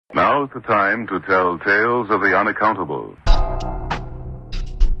Now's the time to tell tales of the unaccountable.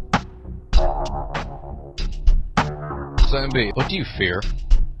 Zombie, what do you fear?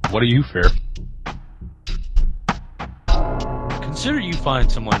 What do you fear? Consider you find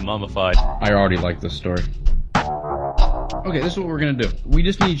someone mummified. I already like this story. Okay, this is what we're gonna do. We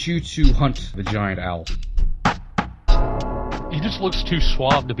just need you to hunt the giant owl. He just looks too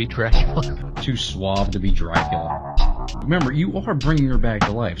suave to be Dracula. Too suave to be Dracula. Remember, you are bringing her back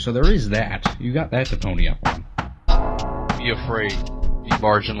to life, so there is that. You got that to pony up on. Be afraid. Be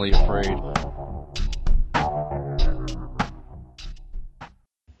marginally afraid.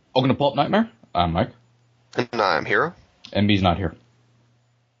 Welcome to Pulp Nightmare. I'm Mike. And I'm Hero. MB's not here.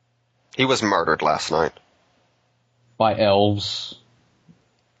 He was murdered last night. By elves.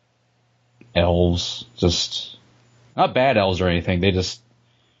 Elves. Just... not bad elves or anything. They just...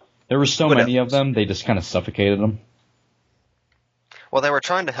 there were so many of them, they just kind of suffocated him. Well, they were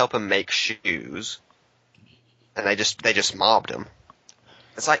trying to help him make shoes, and they just mobbed him.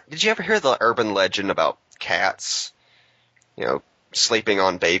 It's like, did you ever hear the urban legend about cats, sleeping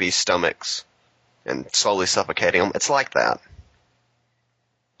on babies' stomachs and slowly suffocating them? It's like that.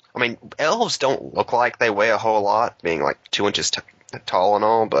 I mean, elves don't look like they weigh a whole lot, being like 2 inches tall and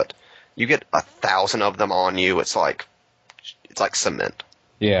all, but you get 1,000 of them on you, it's like cement.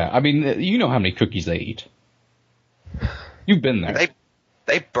 Yeah, I mean, you know how many cookies they eat. You've been there.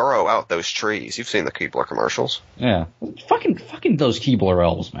 They burrow out those trees. You've seen the Keebler commercials. Yeah. Fucking those Keebler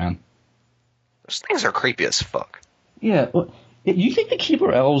elves, man. Those things are creepy as fuck. Yeah. You think the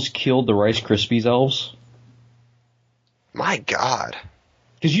Keebler elves killed the Rice Krispies elves? My God.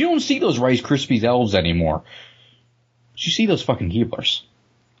 Because you don't see those Rice Krispies elves anymore. You see those fucking Keeblers.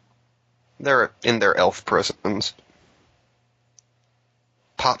 They're in their elf prisons.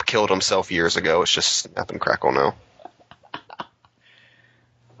 Pop killed himself years ago. It's just snap and crackle now.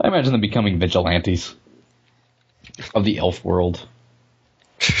 I imagine them becoming vigilantes of the elf world.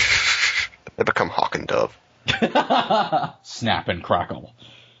 They become Hawk and Dove. Snap and crackle.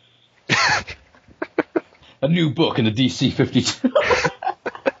 A new book in the DC 52.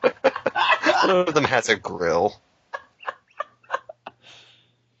 One of them has a grill.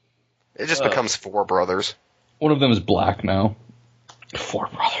 It just becomes Four Brothers. One of them is black now. Four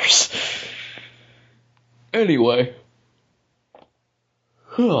Brothers. Anyway.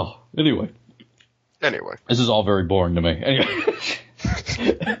 Anyway. This is all very boring to me. Anyway.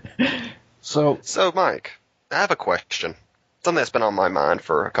 So, Mike, I have a question. Something that's been on my mind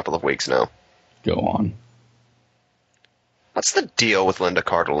for a couple of weeks now. Go on. What's the deal with Linda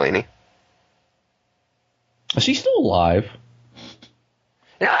Cardellini? Is she still alive?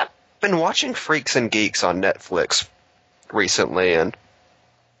 Yeah, I've been watching Freaks and Geeks on Netflix recently, and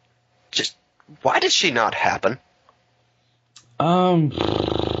just, why did she not happen? I mean,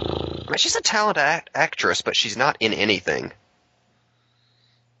 she's a talented actress, but she's not in anything.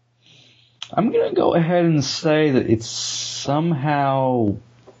 I'm going to go ahead and say that it's somehow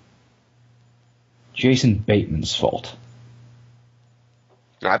Jason Bateman's fault.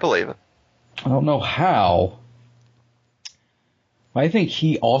 I believe it. I don't know how. I think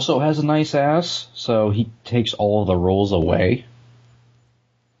he also has a nice ass, so he takes all of the roles away.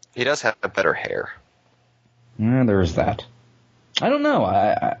 He does have better hair. Yeah, there's that. I don't know.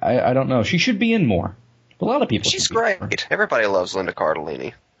 I don't know. She should be in more. A lot of people. She's great. Everybody loves Linda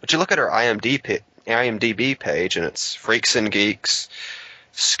Cardellini. But you look at her IMDb page, and it's Freaks and Geeks,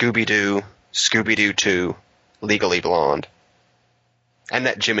 Scooby-Doo, Scooby-Doo 2, Legally Blonde, and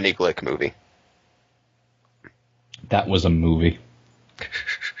that Jiminy Glick movie. That was a movie.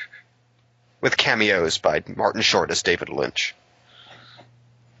 With cameos by Martin Short as David Lynch.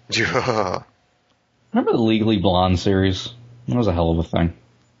 Remember the Legally Blonde series? That was a hell of a thing.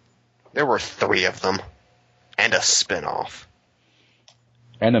 There were 3 of them. And a spin-off.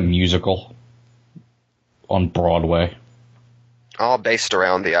 And a musical. On Broadway. All based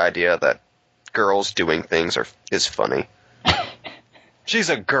around the idea that girls doing things is funny. She's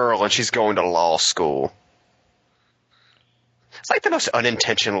a girl and she's going to law school. It's like the most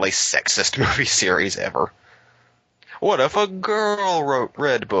unintentionally sexist movie series ever. What if a girl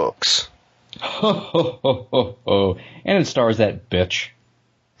read books? And it stars that bitch.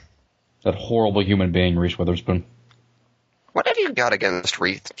 That horrible human being, Reese Witherspoon. What have you got against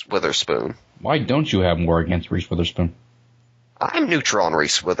Reese Witherspoon? Why don't you have more against Reese Witherspoon? I'm neutral on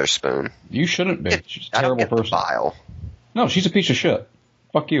Reese Witherspoon. You shouldn't be. She's a I terrible don't get person. The bile. No, she's a piece of shit.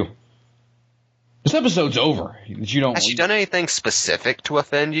 Fuck you. This episode's over. Has she done anything specific to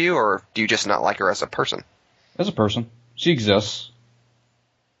offend you, or do you just not like her as a person? As a person. She exists.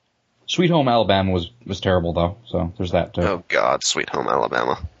 Sweet Home Alabama was terrible, though, so there's that, too. Oh, God, Sweet Home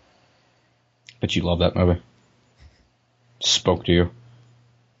Alabama. But you love that movie. Spoke to you.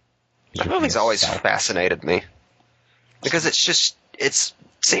 That movie's always fascinated me. Because it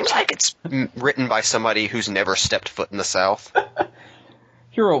seems like it's written by somebody who's never stepped foot in the South.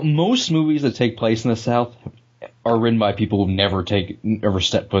 Hero, most movies that take place in the South are written by people who never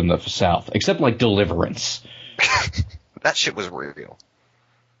step foot in the South, except like Deliverance. That shit was real.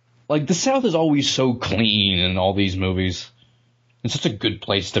 Like, the South is always so clean in all these movies. It's such a good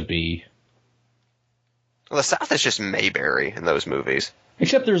place to be. Well, the South is just Mayberry in those movies.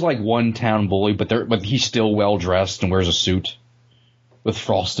 Except there's like one town bully, but he's still well dressed and wears a suit with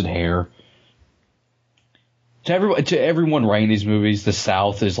frosted hair. To everyone writing these movies, the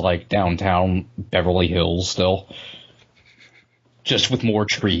South is like downtown Beverly Hills still, just with more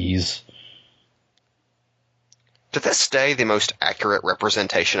trees. To this day, the most accurate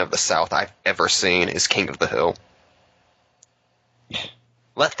representation of the South I've ever seen is King of the Hill.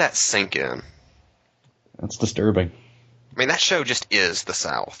 Let that sink in. That's disturbing. I mean, that show just is the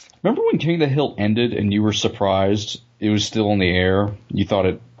South. Remember when King of the Hill ended and you were surprised it was still on the air? You thought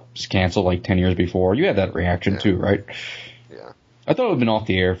it was canceled like 10 years before. You had that reaction too, right? Yeah. I thought it had been off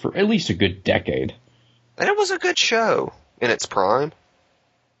the air for at least a good decade. And it was a good show in its prime.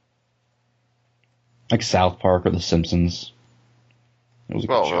 Like South Park or The Simpsons. It was a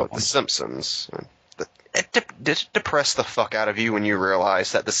good show. The Simpsons. Did it depress the fuck out of you when you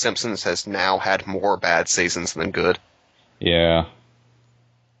realize that The Simpsons has now had more bad seasons than good? Yeah.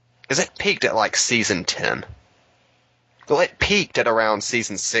 Because it peaked at like season 10. Well, it peaked at around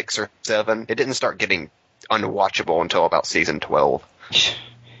season 6 or 7. It didn't start getting unwatchable until about season 12.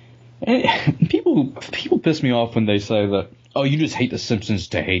 People piss me off when they say that, oh, you just hate The Simpsons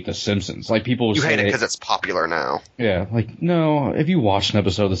to hate The Simpsons. Like, people You say hate it because it's popular now. Yeah, like, no, have you watched an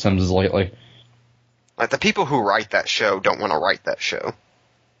episode of The Simpsons lately? Like, the people who write that show don't want to write that show.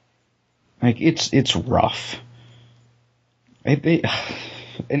 Like, it's rough. And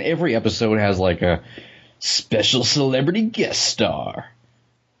every episode has, like, a special celebrity guest star.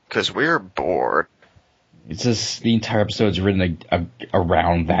 Because we're bored. It's just, the entire episode's written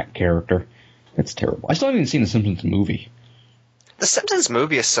around that character. That's terrible. I still haven't even seen The Simpsons movie. The Simpsons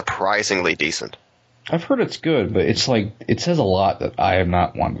movie is surprisingly decent. I've heard it's good, but it's like, it says a lot that I have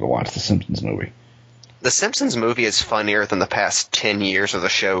not wanted to watch The Simpsons movie. The Simpsons movie is funnier than the past 10 years of the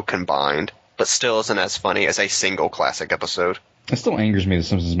show combined, but still isn't as funny as a single classic episode. It still angers me The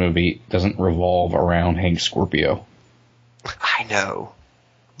Simpsons movie doesn't revolve around Hank Scorpio. I know.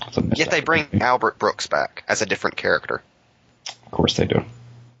 Yet Yet they bring Albert Brooks back as a different character. Of course they do.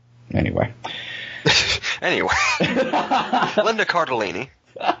 Anyway. Anyway. Linda Cardellini.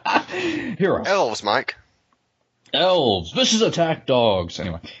 Hero. Elves, Mike. Elves. Vicious attack dogs.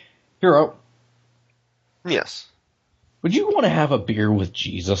 Anyway. Hero. Yes. Would you want to have a beer with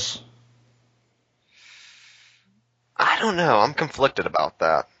Jesus? I don't know. I'm conflicted about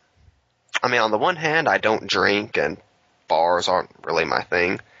that. I mean, on the one hand, I don't drink, and bars aren't really my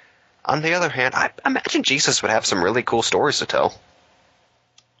thing. On the other hand, I imagine Jesus would have some really cool stories to tell.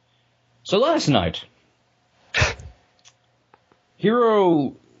 So last night,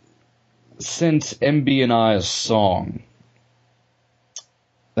 Hero sent MB and I a song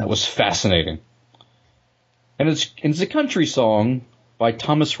that was fascinating. And it's a country song by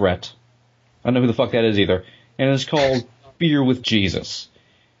Thomas Rhett. I don't know who the fuck that is either. And it's called Beer with Jesus.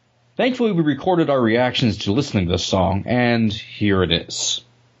 Thankfully, we recorded our reactions to listening to this song, and here it is.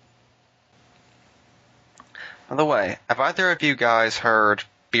 By the way, have either of you guys heard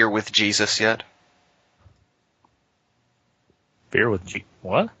Beer with Jesus yet? Beer with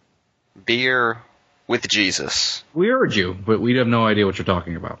what? Beer with Jesus. We heard you, but we have no idea what you're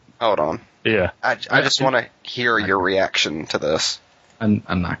talking about. Hold on. Yeah. I just want to hear your reaction to this. I'm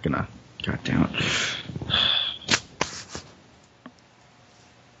not gonna. God damn it.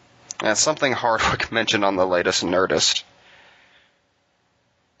 That's something Hardwick mentioned on the latest Nerdist.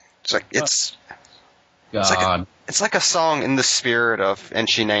 It's like God. it's like a song in the spirit of "And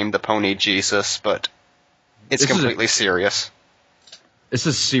She Named the Pony Jesus," but it's completely serious. This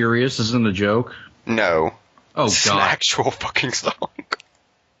is serious? This isn't a joke? No. Oh, It's an God. actual fucking song.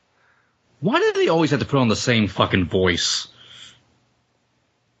 Why do they always have to put on the same fucking voice?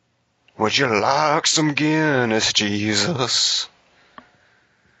 Would you like some Guinness, Jesus?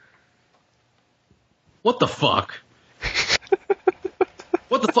 What the fuck?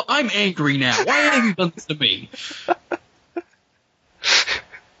 What the fuck? I'm angry now. Why have you done this to me?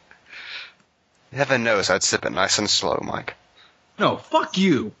 Heaven knows I'd sip it nice and slow, Mike. No, fuck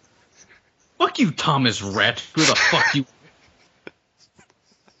you. Fuck you, Thomas Rhett. Who the fuck you...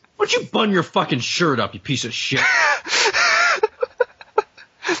 Why don't you button your fucking shirt up, you piece of shit?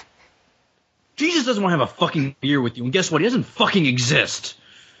 Jesus doesn't want to have a fucking beer with you, and guess what? He doesn't fucking exist.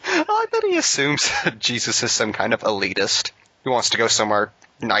 I like that he assumes that Jesus is some kind of elitist who wants to go somewhere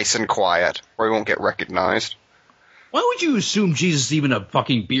nice and quiet where he won't get recognized. Why would you assume Jesus is even a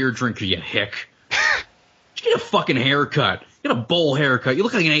fucking beer drinker, you hick? Just get a fucking haircut. Get a bowl haircut. You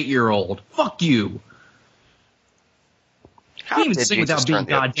look like an 8-year-old. Fuck you. How Can't even did sing Jesus without being turn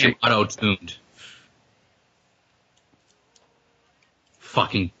the goddamn auto-tuned.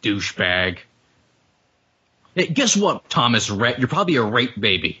 Fucking douchebag. Hey, guess what, Thomas Rhett? You're probably a rape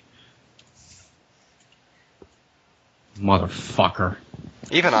baby. Motherfucker.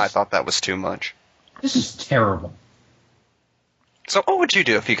 Even I thought that was too much. This is terrible. So what would you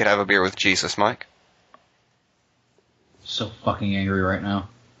do if you could have a beer with Jesus, Mike? So fucking angry right now.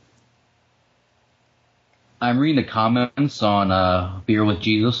 I'm reading the comments on Beer with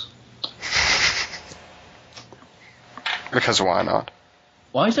Jesus. Because why not?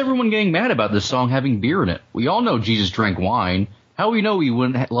 Why is everyone getting mad about this song having beer in it? We all know Jesus drank wine. How we know he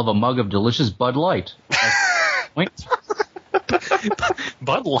wouldn't love a mug of delicious Bud Light? Wait.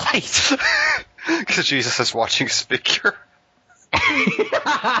 Bud Light. Because Jesus is watching his figure.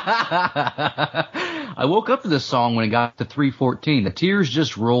 I woke up to this song when it got to 3:14. The tears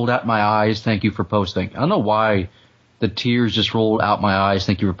just rolled out my eyes. Thank you for posting. I don't know why the tears just rolled out my eyes.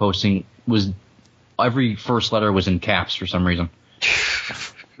 Thank you for posting. Was every first letter was in caps for some reason.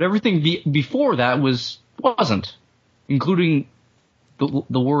 But everything before that wasn't, including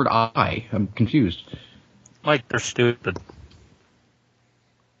the word I. I'm confused. Like, they're stupid.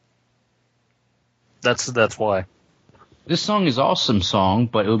 That's why. This song is an awesome song,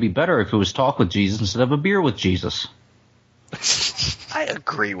 but it would be better if it was Talk with Jesus instead of A Beer with Jesus. I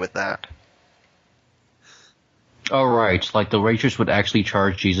agree with that. Oh, right. Like the waitress would actually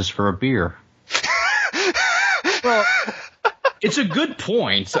charge Jesus for a beer. Well, it's a good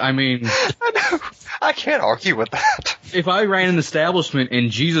point. I mean, I can't argue with that. if I ran an establishment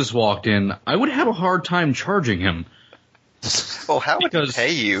and Jesus walked in, I would have a hard time charging him. Well, how would he Because-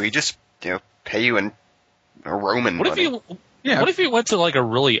 pay you? He just, pay you in Roman What if money. you? Yeah. What if you went to like a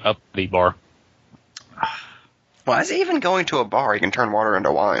really uppity bar? Why is he even going to a bar? He can turn water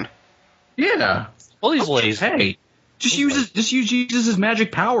into wine. Yeah. Well, these ladies. Hey, just use Jesus'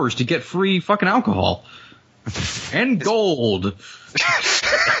 magic powers to get free fucking alcohol. And gold.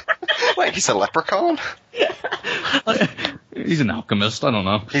 Wait, he's a leprechaun? He's an alchemist. I don't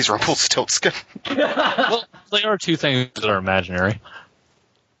know. He's Rumpelstiltskin. Well, they are two things that are imaginary.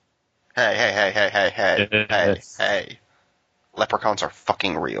 Hey. Leprechauns are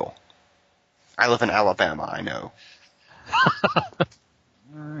fucking real. I live in Alabama, I know.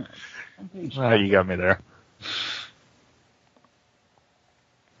 Oh, you got me there.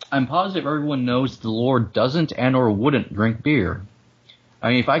 I'm positive everyone knows the Lord doesn't and or wouldn't drink beer. I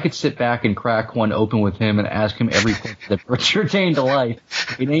mean, if I could sit back and crack one open with him and ask him every question that pertained to life,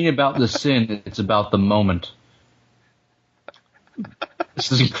 it ain't about the sin, it's about the moment.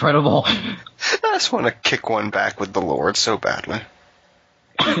 This is incredible. I just want to kick one back with the Lord so badly.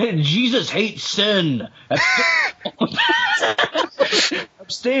 Jesus hates sin.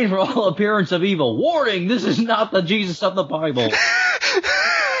 Abstain from all appearance of evil. Warning, this is not the Jesus of the Bible.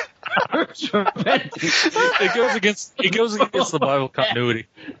 It goes against the Bible continuity.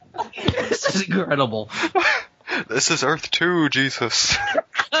 This is incredible. This is Earth 2, Jesus.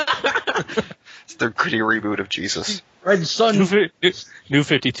 It's the gritty reboot of Jesus. Red Sun. New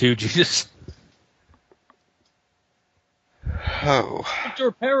 52, Jesus. Oh.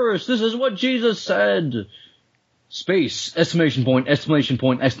 Dr. Paris, this is what Jesus said. Space, exclamation point, exclamation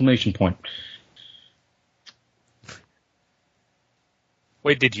point, exclamation point.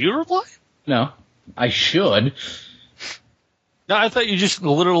 Wait, did you reply? No, I should. No, I thought you just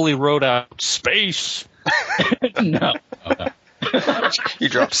literally wrote out space. No. You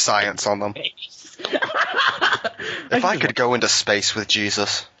dropped science on them. If I could go into space with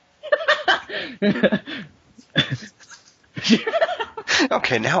Jesus.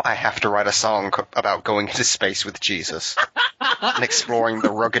 Okay, now I have to write a song about going into space with Jesus and exploring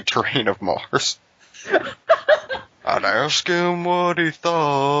the rugged terrain of Mars. I'd ask him what he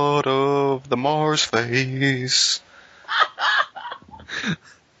thought of the Mars phase.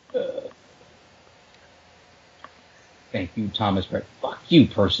 Thank you, Thomas Brett. Fuck you,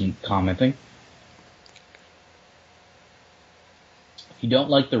 person commenting. If you don't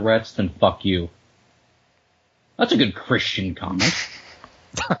like the Rets, then fuck you. That's a good Christian comment.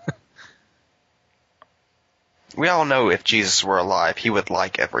 We all know if Jesus were alive, he would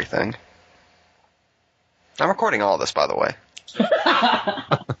like everything. I'm recording all this, by the way.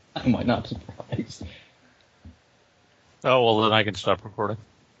 I might not surprise. Oh, well, then I can stop recording.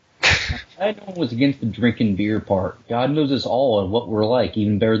 I know was against the drinking beer part. God knows us all and what we're like,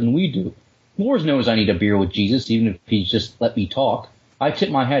 even better than we do. Moores knows I need a beer with Jesus, even if he's just let me talk. I tip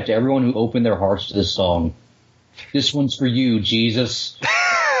my hat to everyone who opened their hearts to this song. This one's for you, Jesus.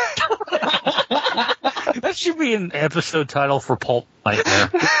 That should be an episode title for Pulp Nightmare.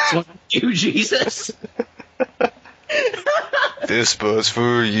 This one's for you, Jesus. This was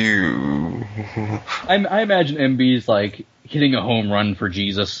for you. I imagine MB's like hitting a home run for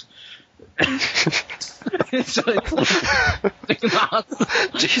Jesus.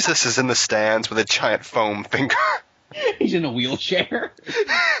 Jesus is in the stands with a giant foam finger. He's in a wheelchair.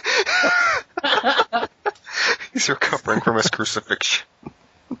 He's recovering from his crucifixion.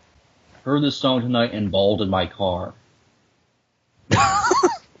 Heard this song tonight and bawled in my car.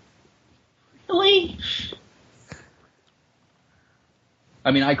 Really?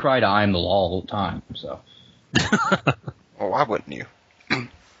 I mean, I cry to I Am the Law all the time, so. Well, why wouldn't you?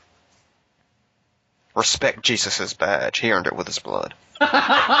 Respect Jesus' badge. He earned it with his blood. Now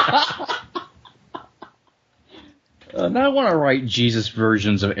I want to write Jesus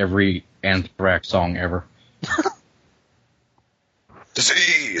versions of every Anthrax song ever.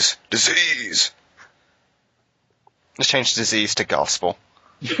 Disease! Disease! Let's change disease to gospel.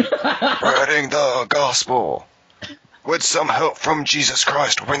 Spreading the gospel. With some help from Jesus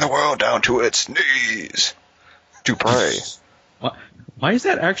Christ, we'll bring the world down to its knees. To pray. Why does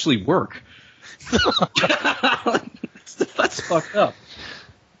that actually work? That's fucked up.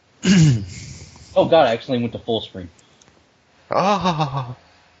 Oh god, I actually went to full screen. Oh.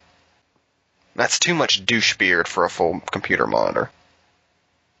 That's too much douche beard for a full computer monitor.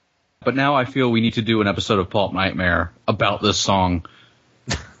 But now I feel we need to do an episode of Pulp Nightmare about this song.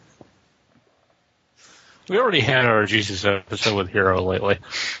 We already had our Jesus episode with Hero lately.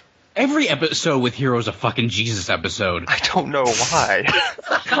 Every episode with Hero is a fucking Jesus episode. I don't know why.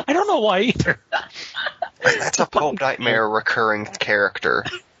 I don't know why either. That's a Pulp Nightmare recurring character.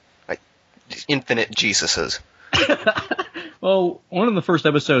 Like, infinite Jesuses. Well, one of the first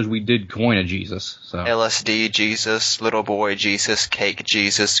episodes we did coin a Jesus. So LSD Jesus, little boy Jesus, cake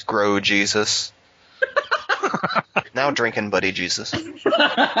Jesus, grow Jesus. Now drinking buddy Jesus.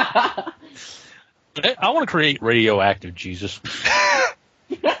 I want to create radioactive Jesus.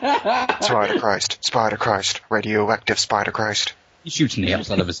 Spider Christ, radioactive Spider Christ. He shoots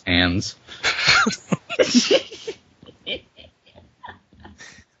nails out of his hands.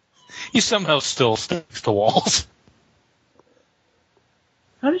 He somehow still sticks to walls.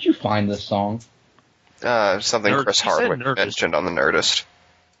 How did you find this song? Something Nerd. Chris He said Hardwick Nerdist. mentioned on the Nerdist.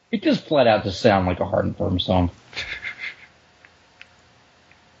 It just flat out to sound like a Hard and Firm song.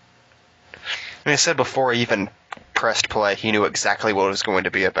 I mean, I said before he even pressed play, he knew exactly what it was going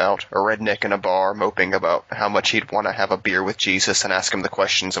to be about. A redneck in a bar moping about how much he'd want to have a beer with Jesus and ask him the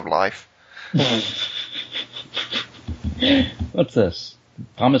questions of life. What's this?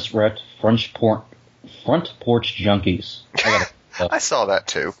 Thomas Rhett, Front Porch Junkies. I saw that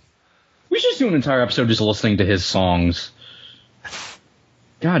too. We should just do an entire episode just listening to his songs.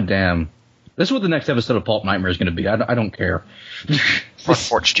 God damn. This is what the next episode of Pulp Nightmare is going to be. I don't care. Front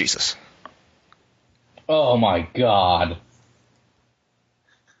Porch Jesus. Oh my god.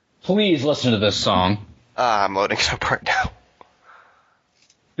 Please listen to this song. I'm loading it up right now.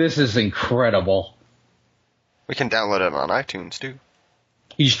 This is incredible. We can download it on iTunes too.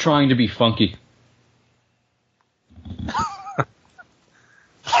 He's trying to be funky.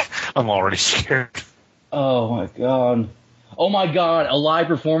 I'm already scared. Oh my god. Oh my god, a live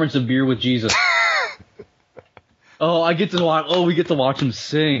performance of Beer with Jesus. Oh, we get to watch him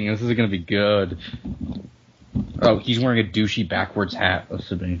sing. This is gonna be good. Oh, he's wearing a douchey backwards hat.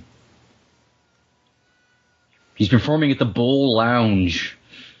 He's performing at the Bull Lounge.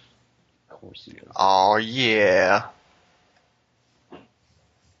 Of course he is. Oh yeah.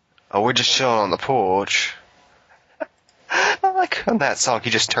 Oh, we're just chilling on the porch. I like on that song he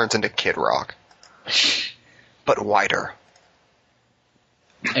just turns into Kid Rock. But whiter.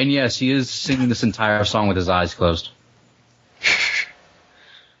 And yes, he is singing this entire song with his eyes closed.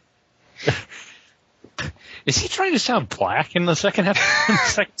 Is he trying to sound black in the second half?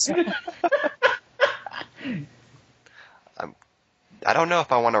 I don't know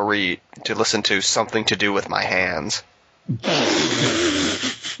if I want to listen to Something to Do with My Hands.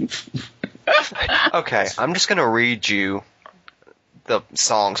 Okay, I'm just going to read you the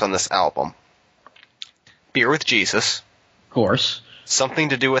songs on this album. Beer with Jesus. Of course. Something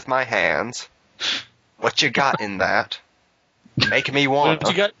to Do with My Hands. What You Got in That. Make Me Want.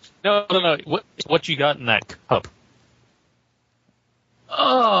 What you got? No. What you got in that cup?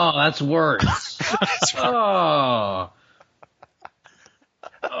 Oh, that's worse. Oh.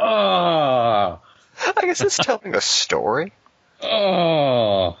 Oh, Like, is this telling a story?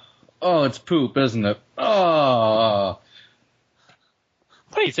 Oh, it's poop, isn't it? Oh,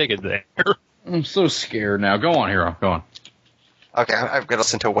 What do you think of there? I'm so scared now. Go on, Hero. Go on. Okay, I've got to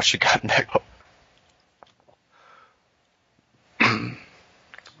listen to what you got next.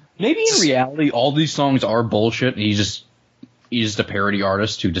 Maybe in reality, all these songs are bullshit, and he's just a parody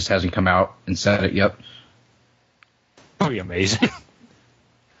artist who just hasn't come out and said it yet. That'd be amazing.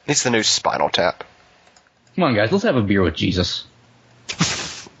 He's the new Spinal Tap. Come on, guys, let's have a beer with Jesus.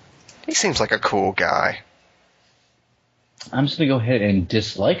 He seems like a cool guy. I'm just gonna go ahead and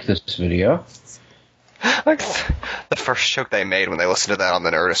dislike this video. Like, the first joke they made when they listened to that on the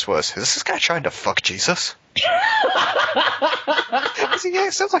Nerdist was, is this guy trying to fuck Jesus? Yeah,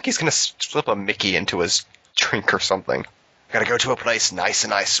 it sounds like he's gonna slip a Mickey into his drink or something. Gotta go to a place nice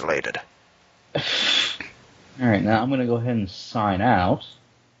and isolated. Alright, now I'm gonna go ahead and sign out.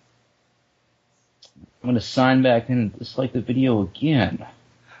 I'm gonna sign back in and dislike the video again.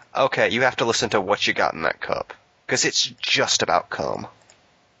 Okay, you have to listen to what you got in that cup. Because it's just about cum.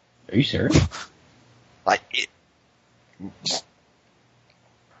 Are you serious? Like, I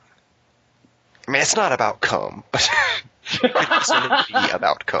mean, it's not about cum, but it's going to be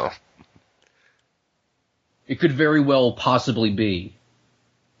about cum. It could very well possibly be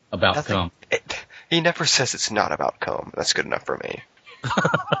about cum. He never says it's not about cum. That's good enough for me.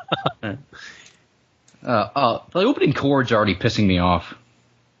 The opening chord's already pissing me off.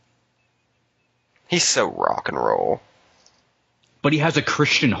 He's so rock and roll. But he has a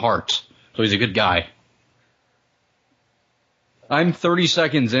Christian heart, so he's a good guy. I'm 30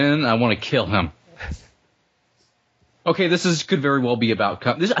 seconds in, I want to kill him. Okay, could very well be about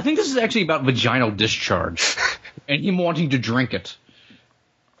cum. I think this is actually about vaginal discharge, and him wanting to drink it.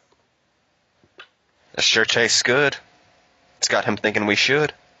 It sure tastes good. It's got him thinking we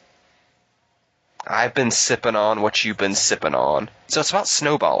should. I've been sipping on what you've been sipping on. So it's about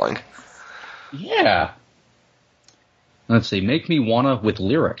snowballing. Yeah. Let's see, Make Me Wanna with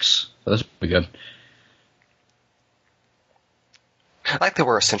lyrics. So this would be good. I like that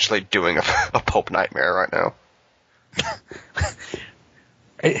we're essentially doing a pulp nightmare right now.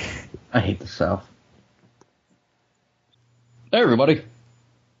 I hate the South. Hey, everybody.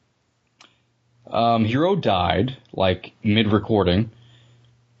 Hero died, like, mid-recording.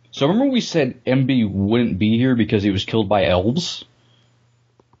 So remember we said MB wouldn't be here because he was killed by elves?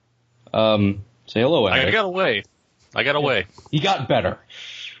 Say hello, MB. I got away. He got better.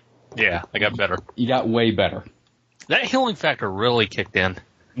 Yeah, I got better. He got way better. That healing factor really kicked in.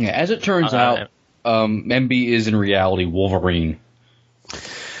 Yeah, as it turns out, MB is in reality Wolverine.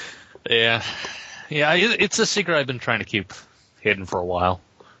 Yeah. Yeah, it's a secret I've been trying to keep hidden for a while.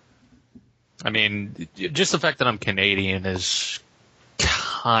 I mean, just the fact that I'm Canadian is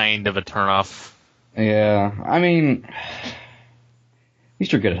kind of a turnoff. Yeah, I mean, at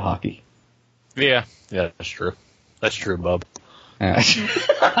least you're good at hockey. Yeah, that's true. That's true, bub. Yeah.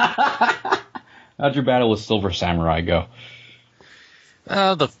 How'd your battle with Silver Samurai go?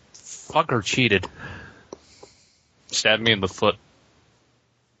 The fucker cheated. Stabbed me in the foot.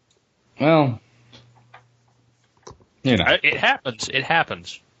 Well, you know. It happens. It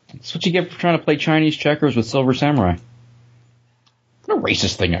happens. That's what you get for trying to play Chinese checkers with Silver Samurai. What a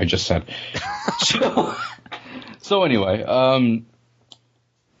racist thing I just said. So anyway,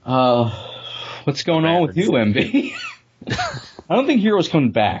 what's going on with you, MB? I don't think Hero's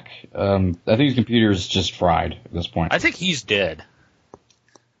coming back. I think his computer's just fried at this point. I think he's dead.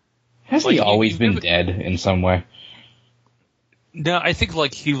 Hasn't he always been dead in some way? No, I think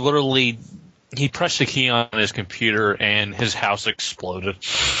he pressed the key on his computer and his house exploded.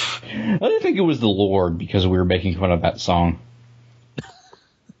 I didn't think it was the Lord because we were making fun of that song.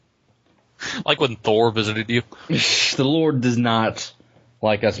 Like when Thor visited you? The Lord does not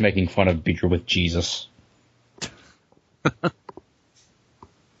like us making fun of Beer with Jesus.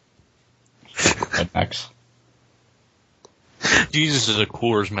 Next. Jesus is a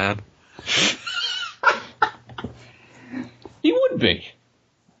Coors man. He would be.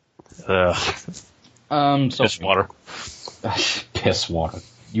 So piss water. Piss water.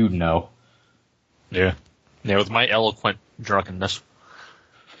 You'd know. Yeah. Yeah, with my eloquent drunkenness.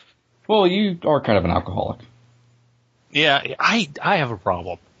 Well, you are kind of an alcoholic. Yeah, I have a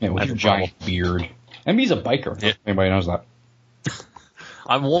problem. Yeah, with your giant beard. And he's a biker. Yeah. Anybody knows that.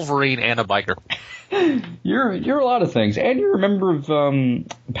 I'm Wolverine and a biker. You're a lot of things. And you're a member of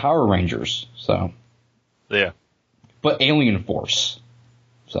Power Rangers, so. Yeah. But Alien Force.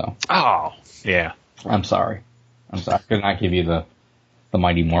 So. Oh, yeah. I'm sorry. I could not give you the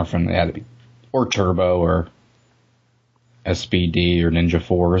Mighty Morphin. It had to be. Or Turbo, or SPD, or Ninja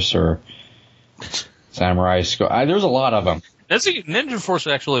Force, or Samurai Skull. There's a lot of them. Ninja Force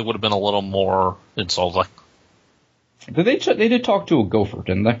actually would have been a little more insulting. They did talk to a gopher,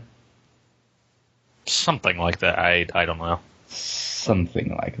 didn't they? Something like that. I don't know.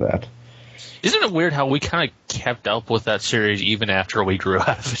 Something like that. Isn't it weird how we kind of kept up with that series even after we grew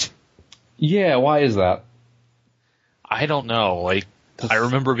out of it? Yeah, why is that? I don't know. Like, I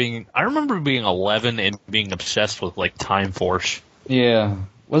remember being 11 and being obsessed with like Time Force. Yeah.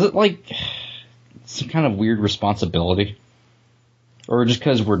 Was it like some kind of weird responsibility? Or just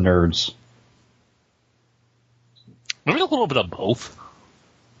because we're nerds? Maybe a little bit of both.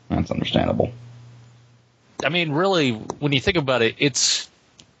 That's understandable. I mean, really, when you think about it, it's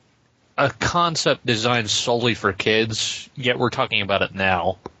a concept designed solely for kids, yet we're talking about it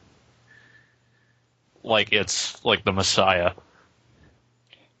now. Like it's like the Messiah.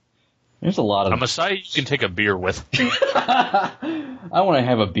 There's a lot of... A Messiah you can take a beer with. I want to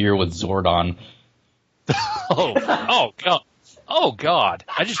have a beer with Zordon. Oh God. Oh God!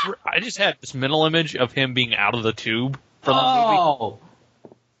 I just had this mental image of him being out of the tube from the movie.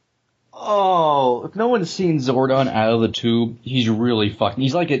 Oh! If no one's seen Zordon out of the tube, he's really fucking.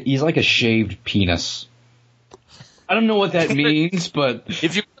 He's like a shaved penis. I don't know what that means, but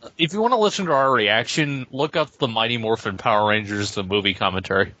If you want to listen to our reaction, look up the Mighty Morphin Power Rangers the movie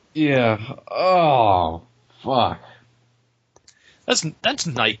commentary. yeah. Oh, fuck. That's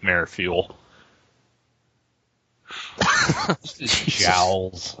nightmare fuel.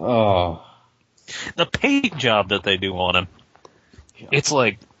 Jowls. Oh. The paint job that they do on him. It's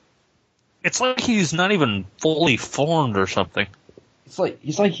like he's not even fully formed or something. It's like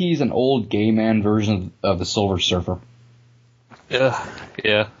he's an old gay man version of the Silver Surfer.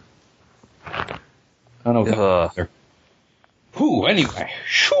 Yeah. I don't know. If Whew, anyway.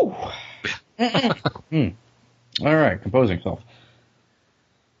 Shoo. All right, composing himself.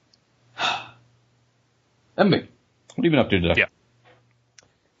 MB, what have you been up to today? Yeah.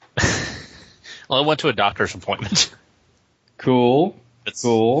 Well, I went to a doctor's appointment. Cool.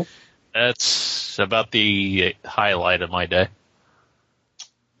 Cool. That's about the highlight of my day.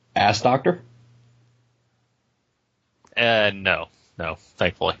 Ass doctor? No,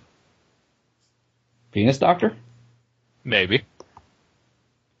 thankfully. Penis doctor? Maybe.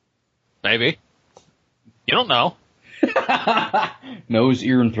 You don't know. Nose,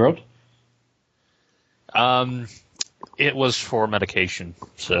 ear, and throat? It was for medication,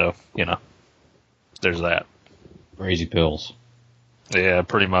 so, there's that. Crazy pills. Yeah,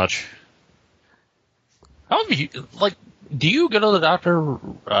 pretty much. How have you, do you go to the doctor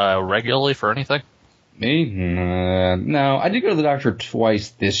regularly for anything? Me? No, I did go to the doctor twice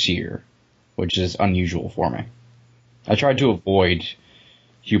this year, which is unusual for me. I tried to avoid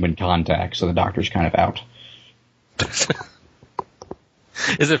human contact, so the doctor's kind of out.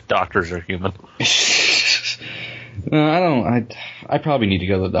 As if doctors are human. No, I don't. I probably need to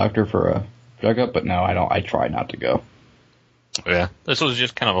go to the doctor for a checkup, but no, I don't. I try not to go. Yeah, this was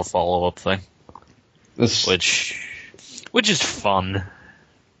just kind of a follow-up thing. Which is fun.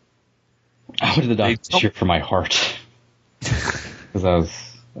 I went to the doctor this year for my heart. Because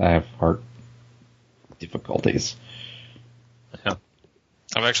I have heart difficulties. Yeah.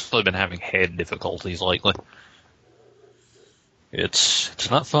 I've actually been having head difficulties lately. It's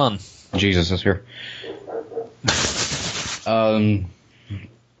not fun. Jesus is here.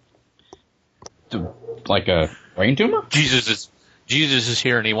 Like a brain tumor? Jesus is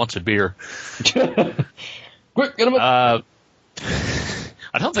here and he wants a beer. Quick, get him up.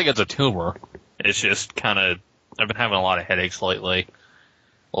 I don't think it's a tumor. It's just kind of, I've been having a lot of headaches lately.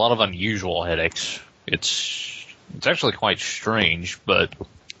 A lot of unusual headaches. It's actually quite strange, but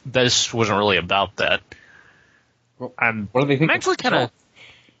this wasn't really about that. What do they think? I'm actually kind of...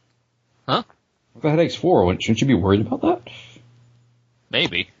 Huh? What the headache's for? Shouldn't you be worried about that?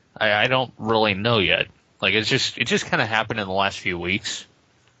 Maybe. I don't really know yet. Like, it just kind of happened in the last few weeks.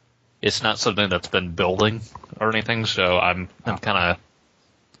 It's not something that's been building or anything, so I'm kind of...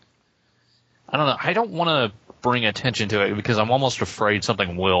 I don't know. I don't want to bring attention to it because I'm almost afraid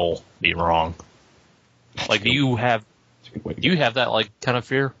something will be wrong. Like, do you have that, like, kind of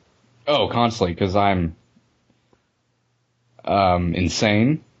fear? Oh, constantly, because I'm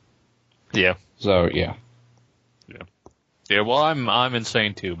insane. Yeah. So, yeah. Yeah, well, I'm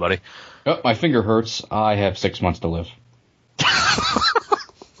insane too, buddy. Oh, my finger hurts. I have 6 months to live.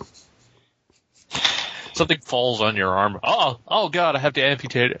 Something falls on your arm. Oh God, I have to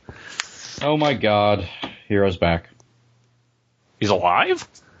amputate it. Oh my God, Hero's back. He's alive?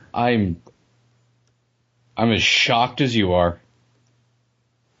 I'm as shocked as you are.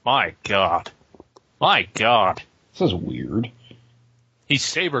 My God. This is weird. He's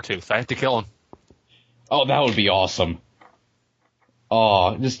Sabretooth. I have to kill him. Oh, that would be awesome.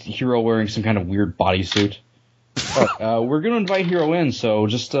 Oh, just Hero wearing some kind of weird bodysuit. We're gonna invite Hero in, so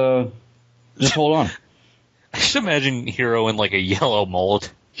just hold on. I just imagine Hero in like a yellow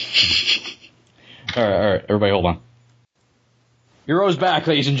mullet. All right, everybody hold on. Hero's back,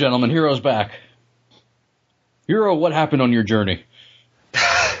 ladies and gentlemen. Hero's back. Hero, what happened on your journey?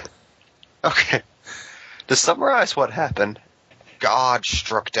 Okay. To summarize what happened, God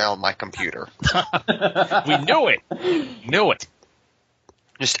struck down my computer. We knew it. Knew it.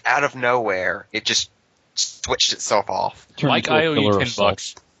 Just out of nowhere, it just switched itself off. Turned Mike, into a I owe pillar you of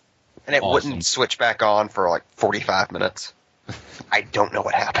 $10. And it Awesome. wouldn't switch back on for like 45 minutes. I don't know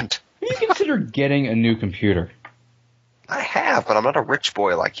what happened. Have you considered getting a new computer? I have, but I'm not a rich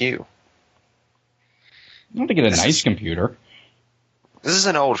boy like you. You want to get a This nice is- computer. This is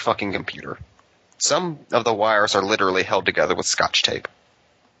an old fucking computer. Some of the wires are literally held together with scotch tape.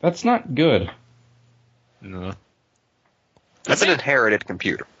 That's not good. No. That's an inherited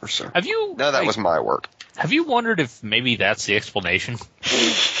computer, sir. Have you? No, that was my work. Have you wondered if maybe that's the explanation?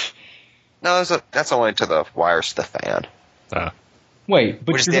 No, that's only to the wires to the fan. Wait,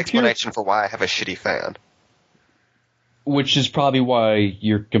 but Which is your the computer, explanation for why I have a shitty fan. which is probably why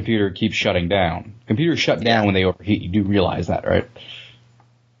your computer keeps shutting down. Computers shut down when they overheat. You do realize that, right?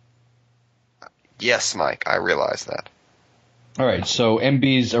 Yes, Mike, I realize that. All right, so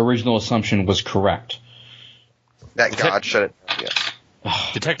MB's original assumption was correct. That God shut it down, yes.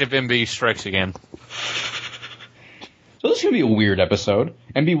 Detective MB strikes again. So this is going to be a weird episode.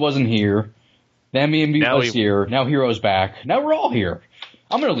 MB wasn't here. Then MB Now was here. Now Hero's back. Now we're all here.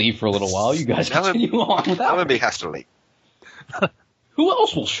 I'm going to leave for a little while. You guys Now continue on without me. MB has to leave. Who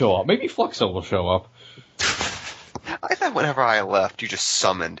else will show up? Maybe Fluxo will show up. I thought whenever I left, you just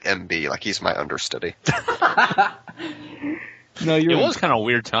summoned MB like he's my understudy. No, It you're. was kind of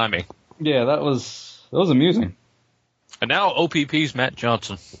weird timing. Yeah, that was amusing. And now OPP's Matt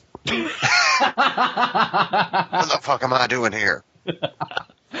Johnson. What the fuck am I doing here?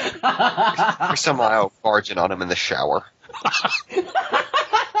 We're somehow barging on him in the shower. He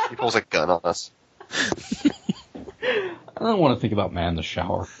pulls a gun on us. I don't want to think about man in the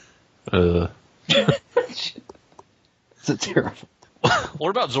shower. It's a terrible. What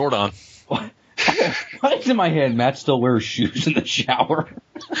about Zordon? Why is in my head Matt still wears shoes in the shower?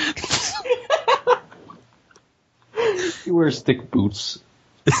 He wears thick boots.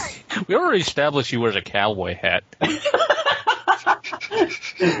 We already established he wears a cowboy hat.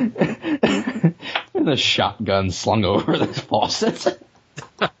 And a shotgun slung over the faucet.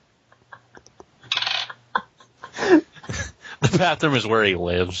 The bathroom is where he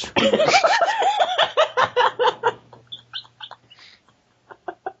lives.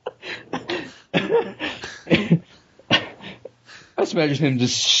 I just imagine him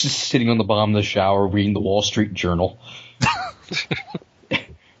just sitting on the bottom of the shower reading the Wall Street Journal.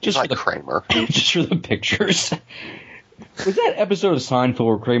 Just like for the, Kramer. just for the pictures. Was that episode of Seinfeld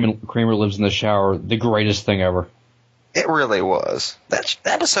where Kramer lives in the shower the greatest thing ever? It really was. That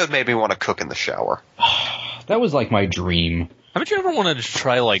episode made me want to cook in the shower. That was like my dream. Haven't you ever wanted to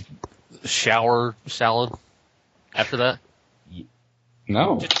try, like, shower after that?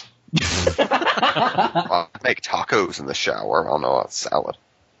 No. I make tacos in the shower. I don't know about salad.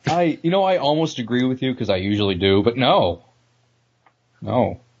 I almost agree with you because I usually do, but no.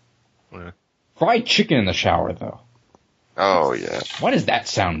 No. Yeah. Fried chicken in the shower, though. Oh, yeah. Why does that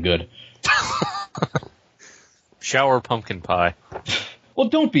sound good? Shower pumpkin pie. Well,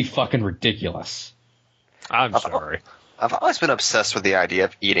 don't be fucking ridiculous. I'm sorry. I've always been obsessed with the idea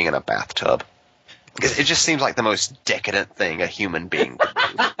of eating in a bathtub. Because it just seems like the most decadent thing a human being could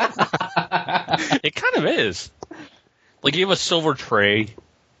do. It kind of is. Like, you have a silver tray.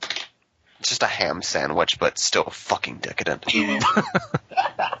 It's just a ham sandwich, but still fucking decadent.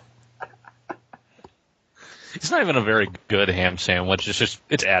 It's not even a very good ham sandwich.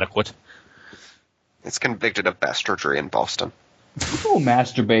 It's adequate. It's convicted of bastardry in Boston. People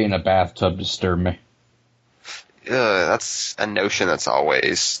masturbate in a bathtub disturb me. That's a notion that's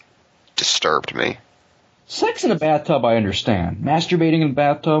always disturbed me. Sex in a bathtub, I understand. Masturbating in a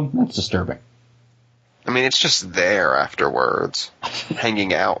bathtub, that's disturbing. I mean, it's just there afterwards.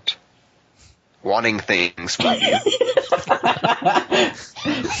 Hanging out. Wanting things from you.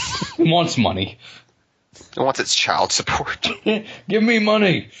 He wants money. It wants its child support. Give me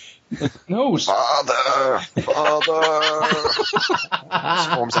money. No. Father! Father! Just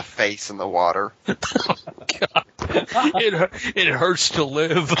forms a face in the water. God. It hurts to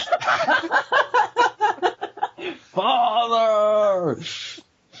live. Father!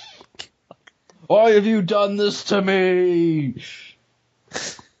 Why have you done this to me?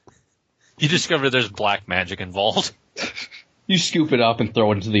 You discover there's black magic involved. You scoop it up and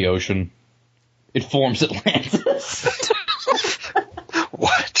throw it into the ocean. It forms Atlantis.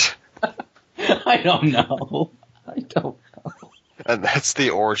 What? I don't know. And that's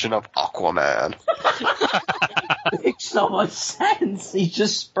the origin of Aquaman. It makes so much sense. He's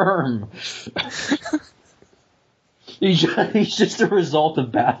just sperm. He's just a result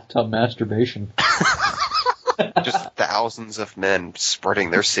of bathtub masturbation. Just thousands of men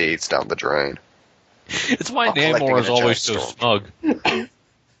spreading their seeds down the drain. It's why While collecting Namor is in a always so giant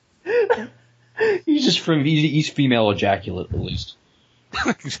smug. He's female ejaculate, at least.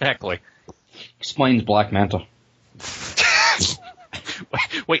 Exactly. Explains Black Manta.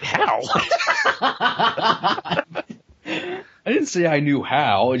 Wait, how? I didn't say I knew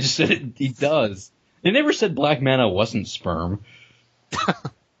how. I just said he does. They never said Black Manta wasn't sperm.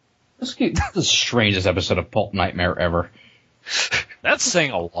 This is the strangest episode of Pulp Nightmare ever. That's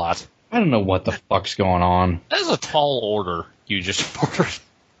saying a lot. I don't know what the fuck's going on. That is a tall order you just ordered.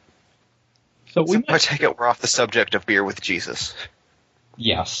 So I take it we're off the subject of beer with Jesus.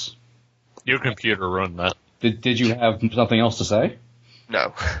 Yes. Your computer ruined that. Did you have something else to say?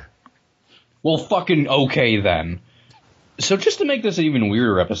 No. Well, fucking okay then. So just to make this an even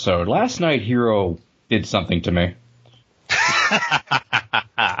weirder episode, last night Hero did something to me.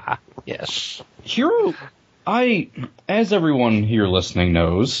 Yes. Hero, as everyone here listening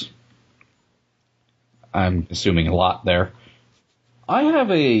knows, I'm assuming a lot there, I have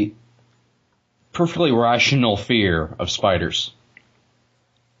a perfectly rational fear of spiders.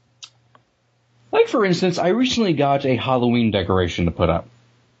 Like, for instance, I recently got a Halloween decoration to put up.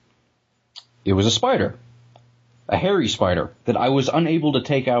 It was a spider. A hairy spider that I was unable to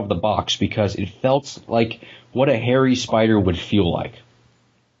take out of the box because it felt like what a hairy spider would feel like.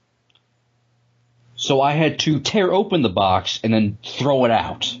 So I had to tear open the box and then throw it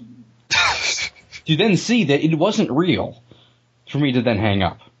out. To then see that it wasn't real for me to then hang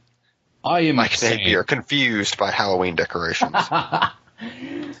up. I am Mike insane. Napier confused by Halloween decorations.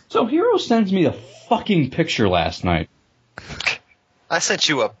 So Hero sends me a fucking picture last night. I sent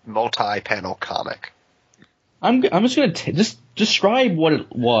you a multi-panel comic. I'm just gonna just describe what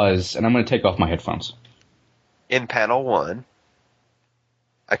it was, and I'm gonna take off my headphones. In panel 1,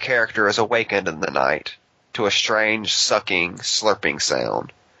 a character is awakened in the night to a strange sucking, slurping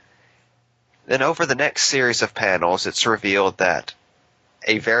sound. Then over the next series of panels, it's revealed that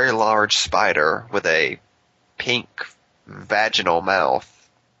a very large spider with a pink vaginal mouth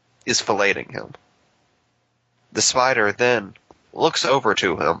is filleting him. The spider then looks over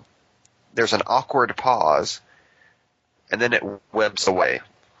to him. There's an awkward pause, and then it webs away.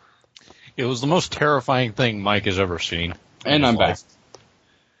 It was the most terrifying thing Mike has ever seen. And I'm back.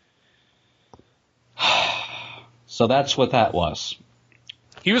 So that's what that was.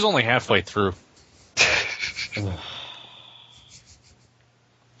 He was only halfway through.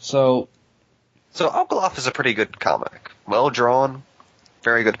 So Ogloff is a pretty good comic. Well drawn,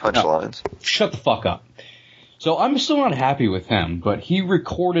 very good punchlines. shut the fuck up. So I'm still not happy with him, but he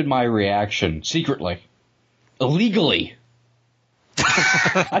recorded my reaction secretly. Illegally.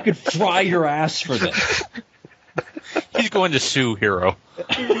 I could fry your ass for this. He's going to sue Hero.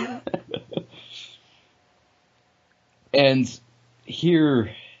 And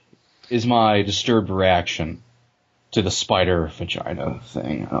here is my disturbed reaction to the spider vagina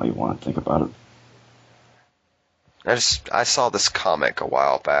thing. I don't even want to think about it. I saw this comic a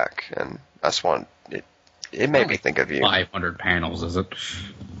while back, and I just wanted it made me think of you. 500 panels, is it?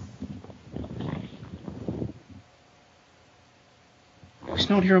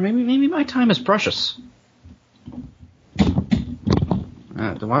 Snow Hero, maybe my time is precious. Do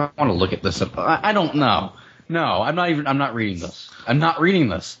I want to look at this? I don't know. No, I'm not reading this. I'm not reading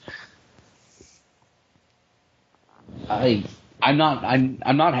this. I'm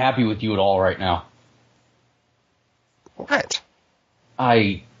not happy with you at all right now. What?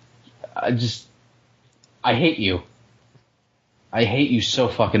 I hate you. I hate you so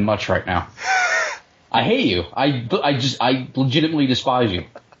fucking much right now. I hate you. I legitimately despise you.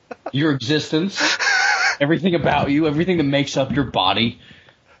 Your existence, everything about you, everything that makes up your body,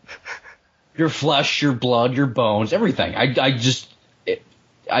 your flesh, your blood, your bones, everything. I just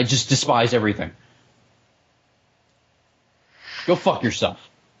despise everything. Go fuck yourself.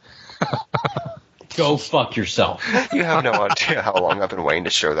 Go fuck yourself. You have no idea how long I've been waiting to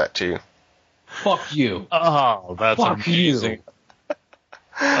show that to you. Fuck you. Oh, that's Fuck amazing. you.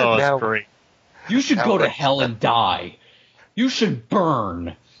 Oh, that's Now- great. You should How go to much- hell and die. You should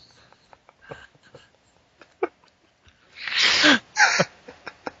burn.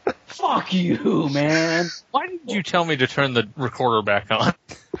 Fuck you, man. Why didn't you tell me to turn the recorder back on?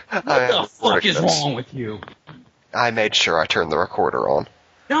 What the fuck is this. wrong with you? I made sure I turned the recorder on.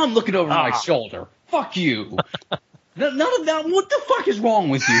 Now I'm looking over my shoulder. Fuck you. None of that. What the fuck is wrong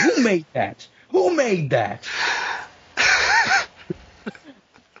with you? Who made that? Who made that? I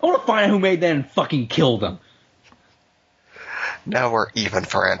want to find out who made that and fucking kill them. Now we're even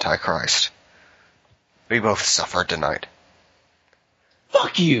for Antichrist. We both suffered tonight.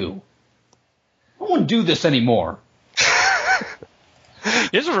 Fuck you. I don't want to do this anymore.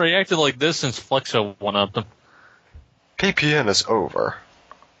 He hasn't reacted like this since Flexo one-upped him. PPN is over.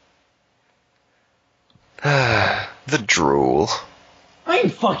 The drool. I'm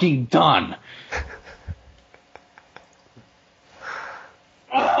fucking done.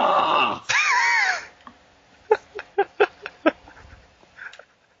 Ah!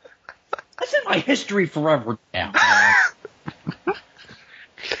 That's in my history forever now.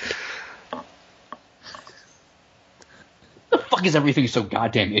 The fuck is everything so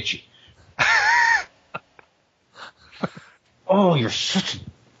goddamn itchy? Oh, you're such a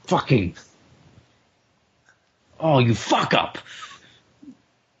fucking... Oh, you fuck up.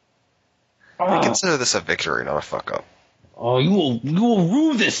 I consider this a victory, not a fuck up. Oh, you will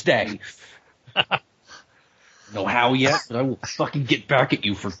rue this day. Know how yet, but I will fucking get back at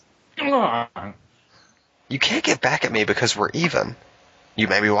you for... You can't get back at me because we're even. You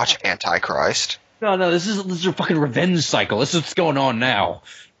made me watch Antichrist. No, this is a fucking revenge cycle. This is what's going on now.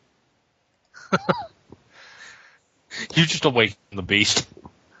 You just awakened the beast.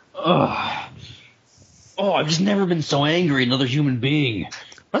 Ugh. Oh, I've just never been so angry at another human being.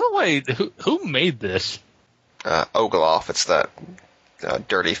 By the way, who made this? Ogloff, it's that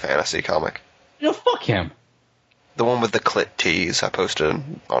dirty fantasy comic. You know, fuck him. The one with the clit tease I posted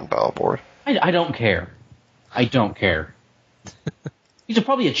on Billboard. I don't care. I don't care. He's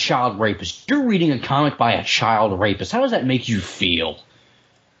probably a child rapist. You're reading a comic by a child rapist. How does that make you feel?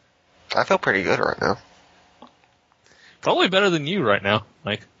 I feel pretty good right now. Probably better than you right now,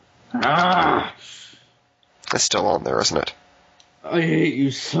 Mike. Ah, It's still on there, isn't it? I hate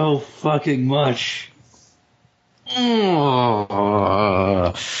you so fucking much.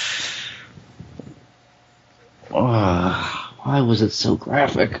 Why was it so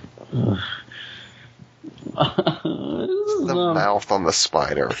graphic? The mouth on the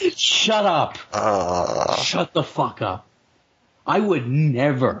spider. Shut up. Shut the fuck up. I would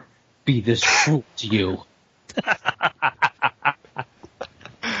never be this cruel to you.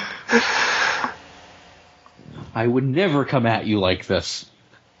 I would never come at you like this.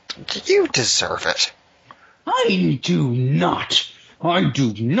 You deserve it. I do not. I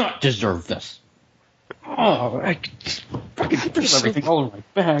do not deserve this. Oh, I fucking feel everything all over my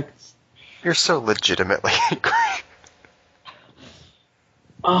back. You're so legitimately angry.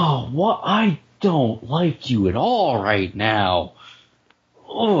 Oh, what? I don't like you at all right now.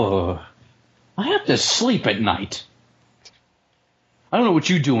 Oh, I have to sleep at night. I don't know what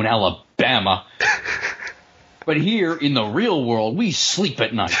you do in Alabama, but here in the real world, we sleep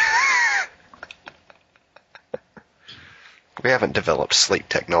at night. We haven't developed sleep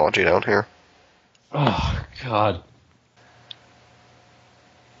technology down here. Oh, God.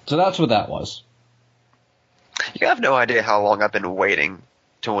 So that's what that was. You have no idea how long I've been waiting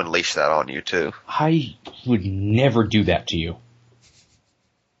to unleash that on you, too. I would never do that to you.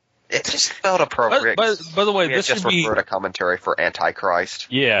 It just felt appropriate. By the way, we had this just should be... referred a commentary for Antichrist.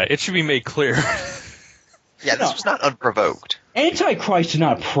 Yeah, it should be made clear. Yeah, this was not unprovoked. Antichrist did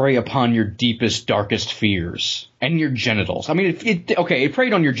not prey upon your deepest, darkest fears and your genitals. I mean, it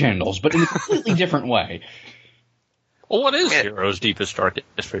preyed on your genitals, but in a completely different way. Well, what is Hero's deepest, darkest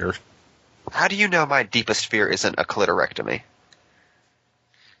fears? How do you know my deepest fear isn't a clitorectomy?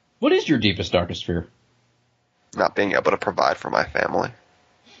 What is your deepest, darkest fear? Not being able to provide for my family.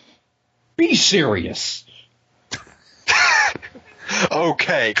 Be serious.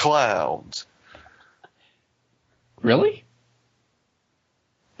 Okay, clowns. Really?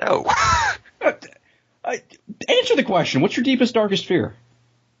 No. Answer the question. What's your deepest, darkest fear?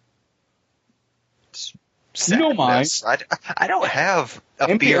 You know mine. I don't have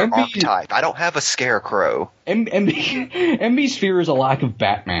a fear archetype. I don't have a scarecrow. MB's fear is a lack of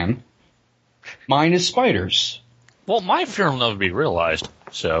Batman. Mine is spiders. Well, my fear will never be realized,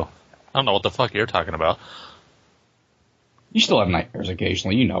 so I don't know what the fuck you're talking about. You still have nightmares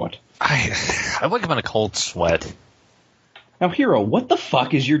occasionally, you know it. I wake up in a cold sweat. Now, Hero, what the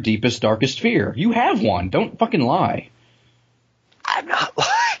fuck is your deepest, darkest fear? You have one. Don't fucking lie. I'm not lying.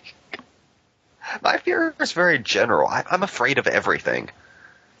 My fear is very general. I'm afraid of everything.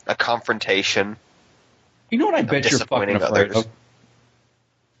 A confrontation. You know what I bet you're fucking afraid of?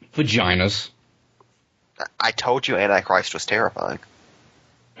 Vaginas. I told you Antichrist was terrifying.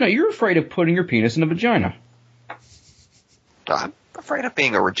 No, you're afraid of putting your penis in a vagina. I'm afraid of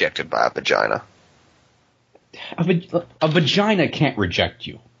being rejected by a vagina. A vagina can't reject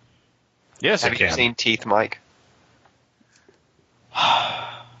you. Yes, Have it you can. seen Teeth, Mike?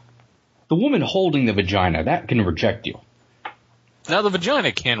 The woman holding the vagina, that can reject you. Now, the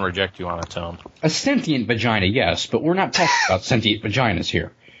vagina can reject you on its own. A sentient vagina, yes, but we're not talking about sentient vaginas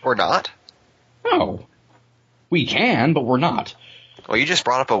here. Or not? No. We can, but we're not. Well, you just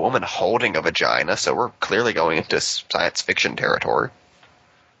brought up a woman holding a vagina, so we're clearly going into science fiction territory.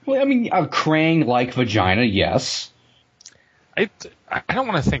 Well, I mean, a Krang-like vagina, yes. I don't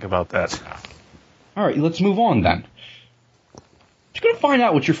want to think about that. All right, let's move on then. You're going to find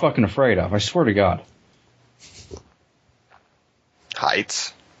out what you're fucking afraid of, I swear to God.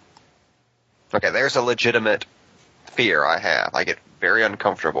 Heights. Okay, there's a legitimate fear I have. I get very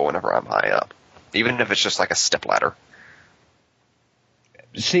uncomfortable whenever I'm high up. Even if it's just like a stepladder.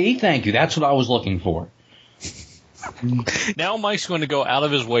 See? Thank you. That's what I was looking for. Now Mike's going to go out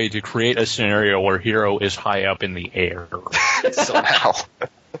of his way to create a scenario where Hero is high up in the air. Somehow.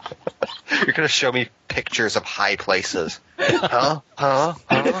 You're going to show me pictures of high places. Huh?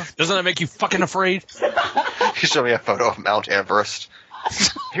 Doesn't that make you fucking afraid? You show me a photo of Mount Everest.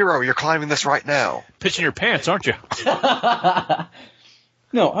 Hero, you're climbing this right now. Pitching your pants, aren't you?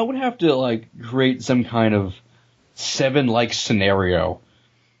 No, I would have to, like, create some kind of Seven-like scenario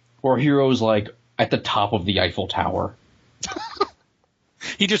where Hero's, like, at the top of the Eiffel Tower.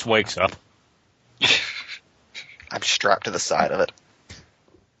 He just wakes up. I'm strapped to the side of it.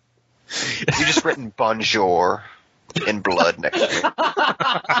 You just written bonjour in blood next to me.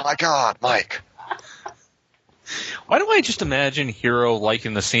 Oh my God, Mike. Why do I just imagine Hero like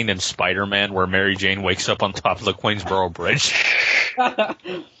in the scene in Spider-Man where Mary Jane wakes up on top of the Queensboro Bridge?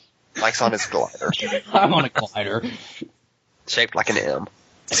 Mike's on his glider, I'm on a glider. shaped like an M.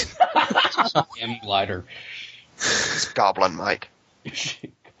 M glider. It's Goblin Mike.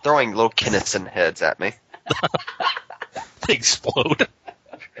 Throwing little Kinnison heads at me. They explode.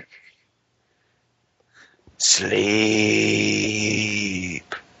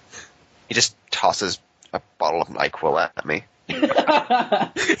 Sleep. He just tosses a bottle of NyQuil at me. He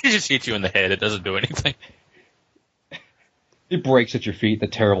just hits you in the head. It doesn't do anything. It breaks at your feet. The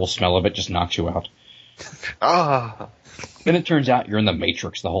terrible smell of it just knocks you out. Ah, Then it turns out you're in the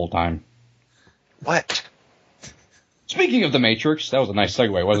Matrix the whole time. what? Speaking of the Matrix, that was a nice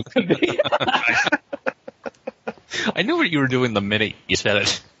segue, wasn't it? I knew what you were doing the minute you said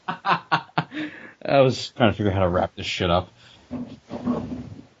it. I was trying to figure out how to wrap this shit up.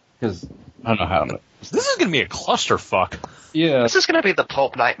 Because I don't know how to. This is going to be a clusterfuck. Yeah. This is going to be the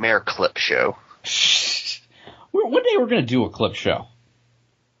Pulp Nightmare clip show. One day we're going to do a clip show.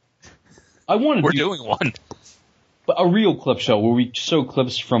 I want to We're do doing one. a real clip show where we show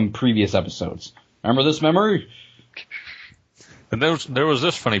clips from previous episodes. Remember this memory? And there was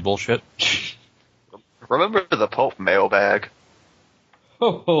this funny bullshit. Remember the Pulp mailbag?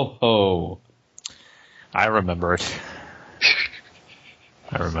 Ho, ho, ho. I remember it.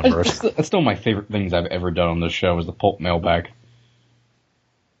 I remember it. That's still my favorite things I've ever done on this show is the Pulp mailbag.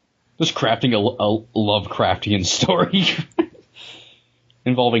 Just crafting a Lovecraftian story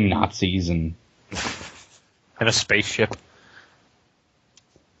involving Nazis and... And a spaceship.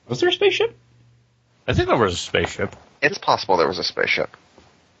 Was there a spaceship? I think there was a spaceship. It's possible there was a spaceship.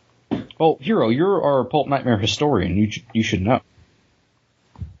 Well, Hero, you're our Pulp Nightmare historian. You should know.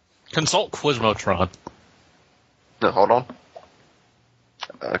 Consult Quizmotron. No, hold on.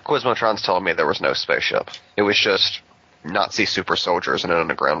 Quizmotron's telling me there was no spaceship. It was just Nazi super soldiers in an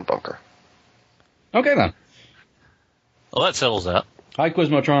underground bunker. Okay, then. Well, that settles that. Hi,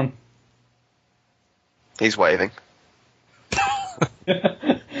 Quizmotron. He's waving.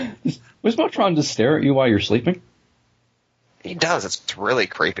 Quizmotron just stare at you while you're sleeping? He does. It's really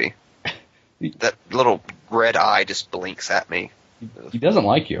creepy. That little red eye just blinks at me. He doesn't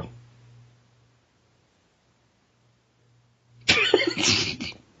like you.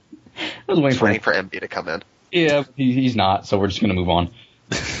 I was waiting for Waiting for MB to come in. Yeah, he's not, so we're just going to move on.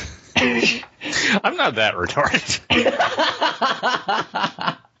 I'm not that retarded.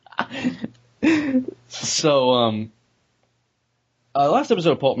 So, last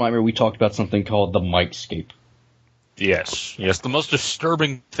episode of Pulp Nightmare, we talked about something called the Micescape. Yes, the most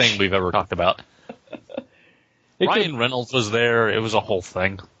disturbing thing we've ever talked about. Ryan Reynolds was there. It was a whole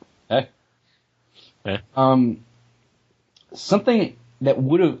thing. Eh? Eh? Something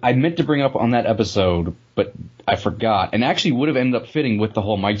that I meant to bring up on that episode, but I forgot, and actually would have ended up fitting with the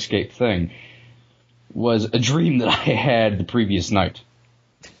whole Micescape thing, was a dream that I had the previous night.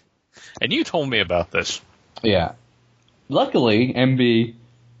 And you told me about this. Yeah. Luckily, MB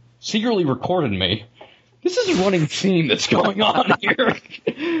secretly recorded me. This is a running theme that's going on here.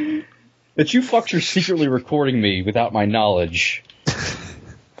 That you fucks are secretly recording me without my knowledge.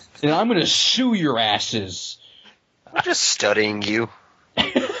 And I'm gonna sue your asses. I'm just studying you.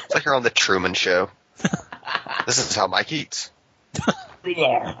 It's like you're on the Truman Show. This is how Mike eats. This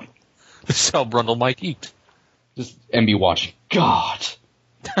is how Brundle Mike eats. Just MB watching. God.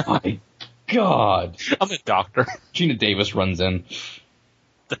 My God. I'm a doctor. Gina Davis runs in.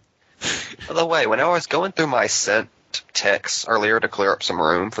 By the way, when I was going through my sent texts earlier to clear up some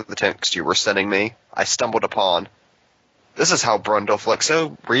room for the text you were sending me, I stumbled upon, this is how Brundle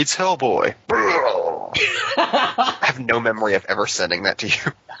Flexo reads Hellboy. I have no memory of ever sending that to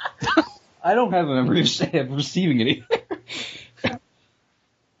you. I don't have a memory of receiving it either.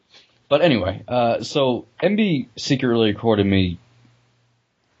 But anyway, so MB secretly recorded me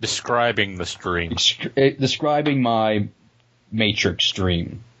Describing the stream. describing my Matrix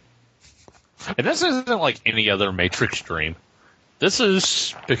stream. And this isn't like any other Matrix stream. This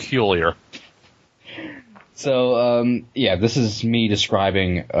is peculiar. So, yeah, this is me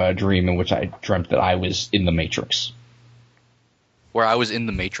describing a dream in which I dreamt that I was in the Matrix. Where I was in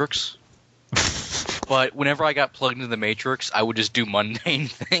the Matrix. But whenever I got plugged into the Matrix, I would just do mundane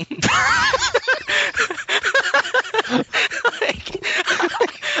things.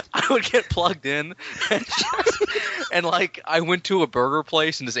 I would get plugged in, and like I went to a burger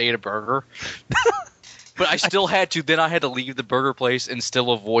place and just ate a burger. But I still had to. Then I had to leave the burger place and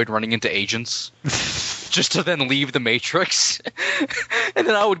still avoid running into agents, just to then leave the Matrix. And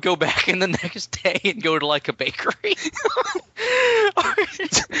then I would go back in the next day and go to like a bakery, or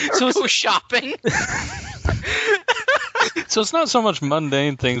go shopping. So it's not so much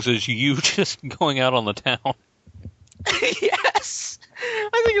mundane things as you just going out on the town. Yes.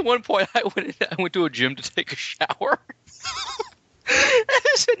 I think at one point I went to a gym to take a shower.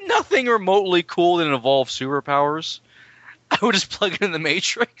 I said nothing remotely cool that involved superpowers. I would just plug it in the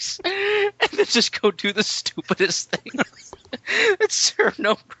Matrix and then just go do the stupidest things that serve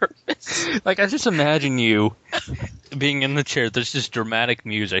no purpose. Like, I just imagine you being in the chair, there's just dramatic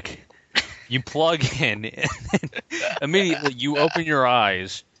music. You plug in, and immediately you open your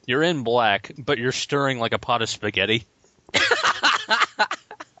eyes, you're in black, but you're stirring like a pot of spaghetti.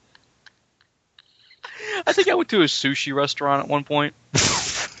 I think I went to a sushi restaurant at one point.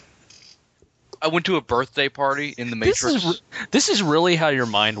 I went to a birthday party in the Matrix. This is really how your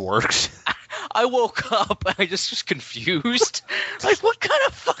mind works. I woke up and I just was confused. Like, what kind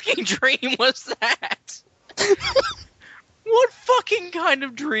of fucking dream was that? What fucking kind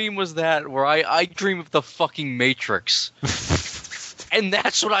of dream was that where I dream of the fucking Matrix? And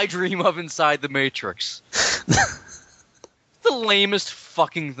that's what I dream of inside the Matrix. The lamest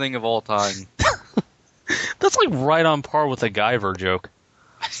fucking thing of all time. That's like right on par with the Guyver joke.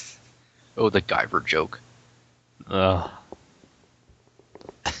 Oh, the Guyver joke. Why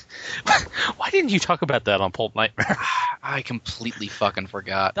didn't you talk about that on Pulp Nightmare? I completely fucking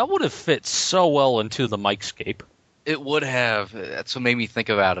forgot. That would have fit so well into the Mike-scape. It would have. That's what made me think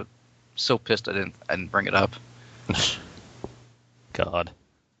about it. So pissed I didn't bring it up. God.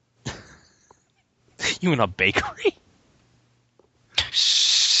 You in a bakery?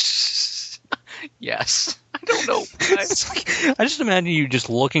 Yes. I don't know. I just imagine you just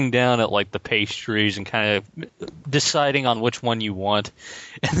looking down at like the pastries and kind of deciding on which one you want,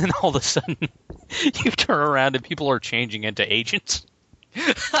 and then all of a sudden you turn around and people are changing into agents.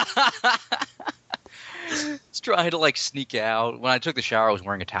 I had to like sneak out. When I took the shower, I was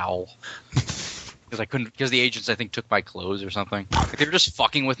wearing a towel because the agents I think took my clothes or something. Like, they were just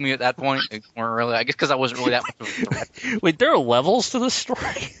fucking with me at that point. They weren't really. I guess because I wasn't really that much of a threat. Wait, there are levels to this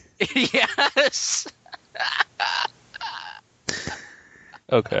story? Yes.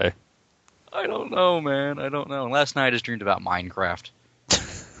 Okay. I don't know, man. I don't know. Last night I just dreamed about Minecraft.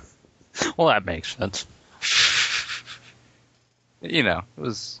 Well, that makes sense. You know, it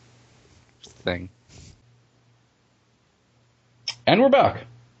was a thing. And we're back.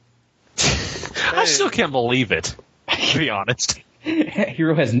 I still can't believe it, to be honest.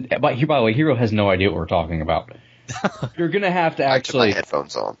 Hero has, by the way, Hero has no idea what we're talking about. You're gonna have to I took my actually,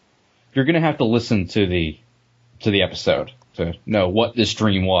 headphones on. you're gonna have to listen to the episode to know what this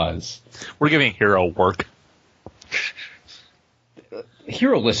dream was. We're giving Hero work.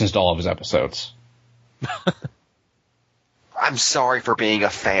 Hero listens to all of his episodes. I'm sorry for being a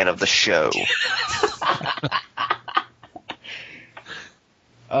fan of the show.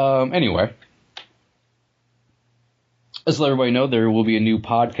 Anyway, as to let everybody know, there will be a new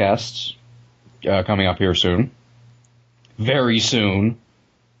podcast coming up here soon. Very soon.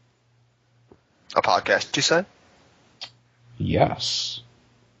 A podcast, you said? Yes.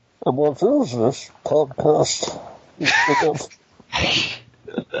 And what is this podcast?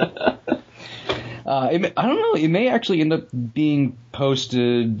 I don't know. It may actually end up being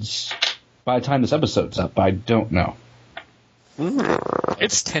posted by the time this episode's up. I don't know.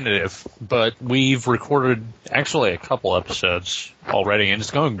 It's tentative, but we've recorded actually a couple episodes already, and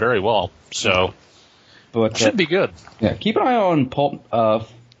it's going very well. So But it should be good. Yeah, keep an eye on Pulp,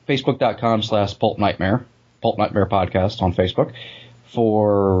 Facebook.com/Pulp Nightmare, Pulp Nightmare Podcast on Facebook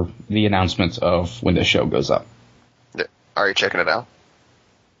for the announcements of when this show goes up. Are you checking it out?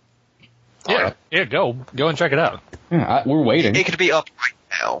 Yeah, go and check it out. Yeah, we're waiting. It could be up right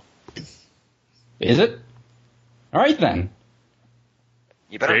now. Is it? All right then.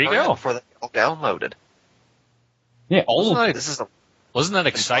 You better There you hurry up go. before they're all downloaded. Yeah, all of This is a Wasn't that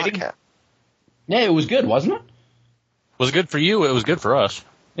exciting? podcast. Yeah, it was good, wasn't it? Was it good for you? It was good for us.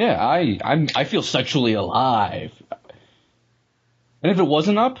 Yeah, I feel sexually alive. And if it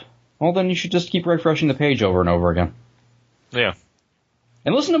wasn't up, well, then you should just keep refreshing the page over and over again. Yeah.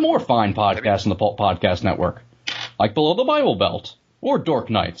 And listen to more fine podcasts on the Pulp Podcast Network, like Below the Bible Belt, or Dork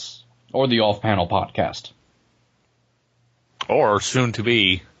Nights, or the Off Panel Podcast. Or soon to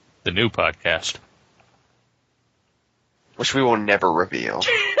be the new podcast. Which we will never reveal.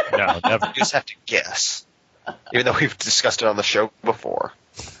 No, never. You just have to guess. Even though we've discussed it on the show before.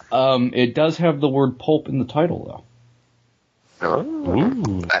 It does have the word pulp in the title, though.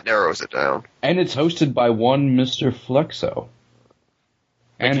 Oh, that narrows it down. And it's hosted by one Mr. Flexo.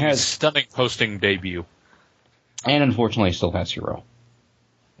 And Making a has, stunning posting debut. and unfortunately still has Hero.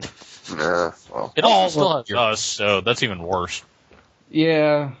 Well, It also still has us, so that's even worse.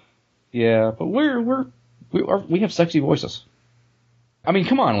 Yeah, but we have sexy voices. I mean,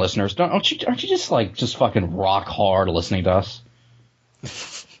 come on, listeners, aren't you just fucking rock hard listening to us?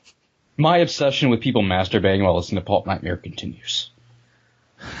 My obsession with people masturbating while listening to Pulp Nightmare continues.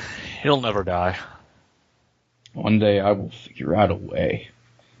 He'll never die. One day I will figure out a way.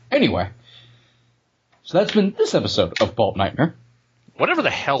 Anyway, so that's been this episode of Pulp Nightmare. Whatever the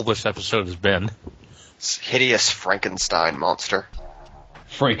hell this episode has been. it's hideous Frankenstein monster.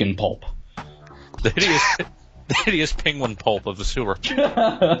 Freaking Pulp. The hideous penguin pulp of the sewer.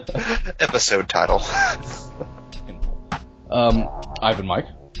 Episode title. Ivan Mike.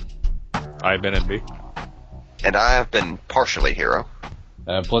 I've been NB. And I have been partially hero.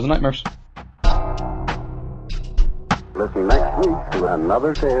 Pleasant nightmares. Listen next week to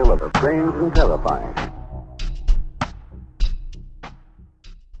another tale of the strange and terrifying.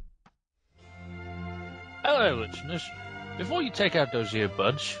 Hello, listeners. Before you take out those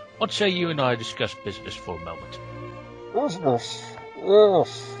earbuds, what say you and I discuss business for a moment? Business.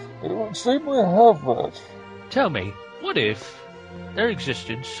 Yes. It would seem we have that. Tell me, what if there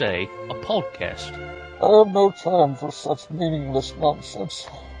existed, say, a podcast? I have no time for such meaningless nonsense.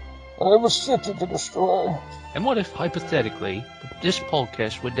 I have a city to destroy. And what if, hypothetically, this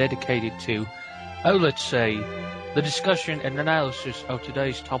podcast were dedicated to, let's say, the discussion and analysis of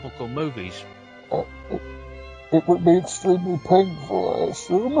today's topical movies? It would be extremely painful, I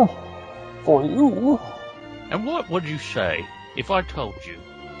assume. For you. And what would you say if I told you,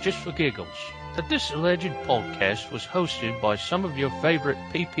 just for giggles, that this alleged podcast was hosted by some of your favorite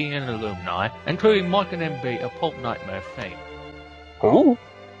PPN alumni, including Mike and MB of Pulp Nightmare fame? Who?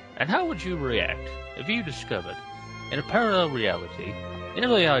 And how would you react if you discovered, in a parallel reality,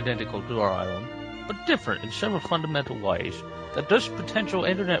 nearly identical to our own, but different in several fundamental ways, that this potential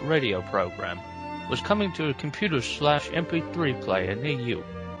internet radio program was coming to a computer/MP3 player near you?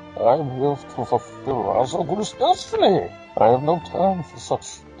 I'm here to fulfill Razagul's destiny. I have no time for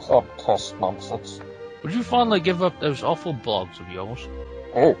such podcast nonsense. Would you finally give up those awful blogs of yours?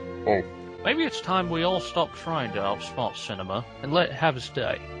 Hey. Maybe it's time we all stop trying to outsmart cinema and let it have its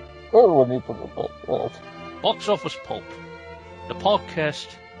day. Where would you put it like that? Box Office Pulp, the podcast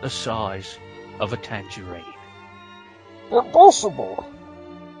the size of a tangerine. Impossible.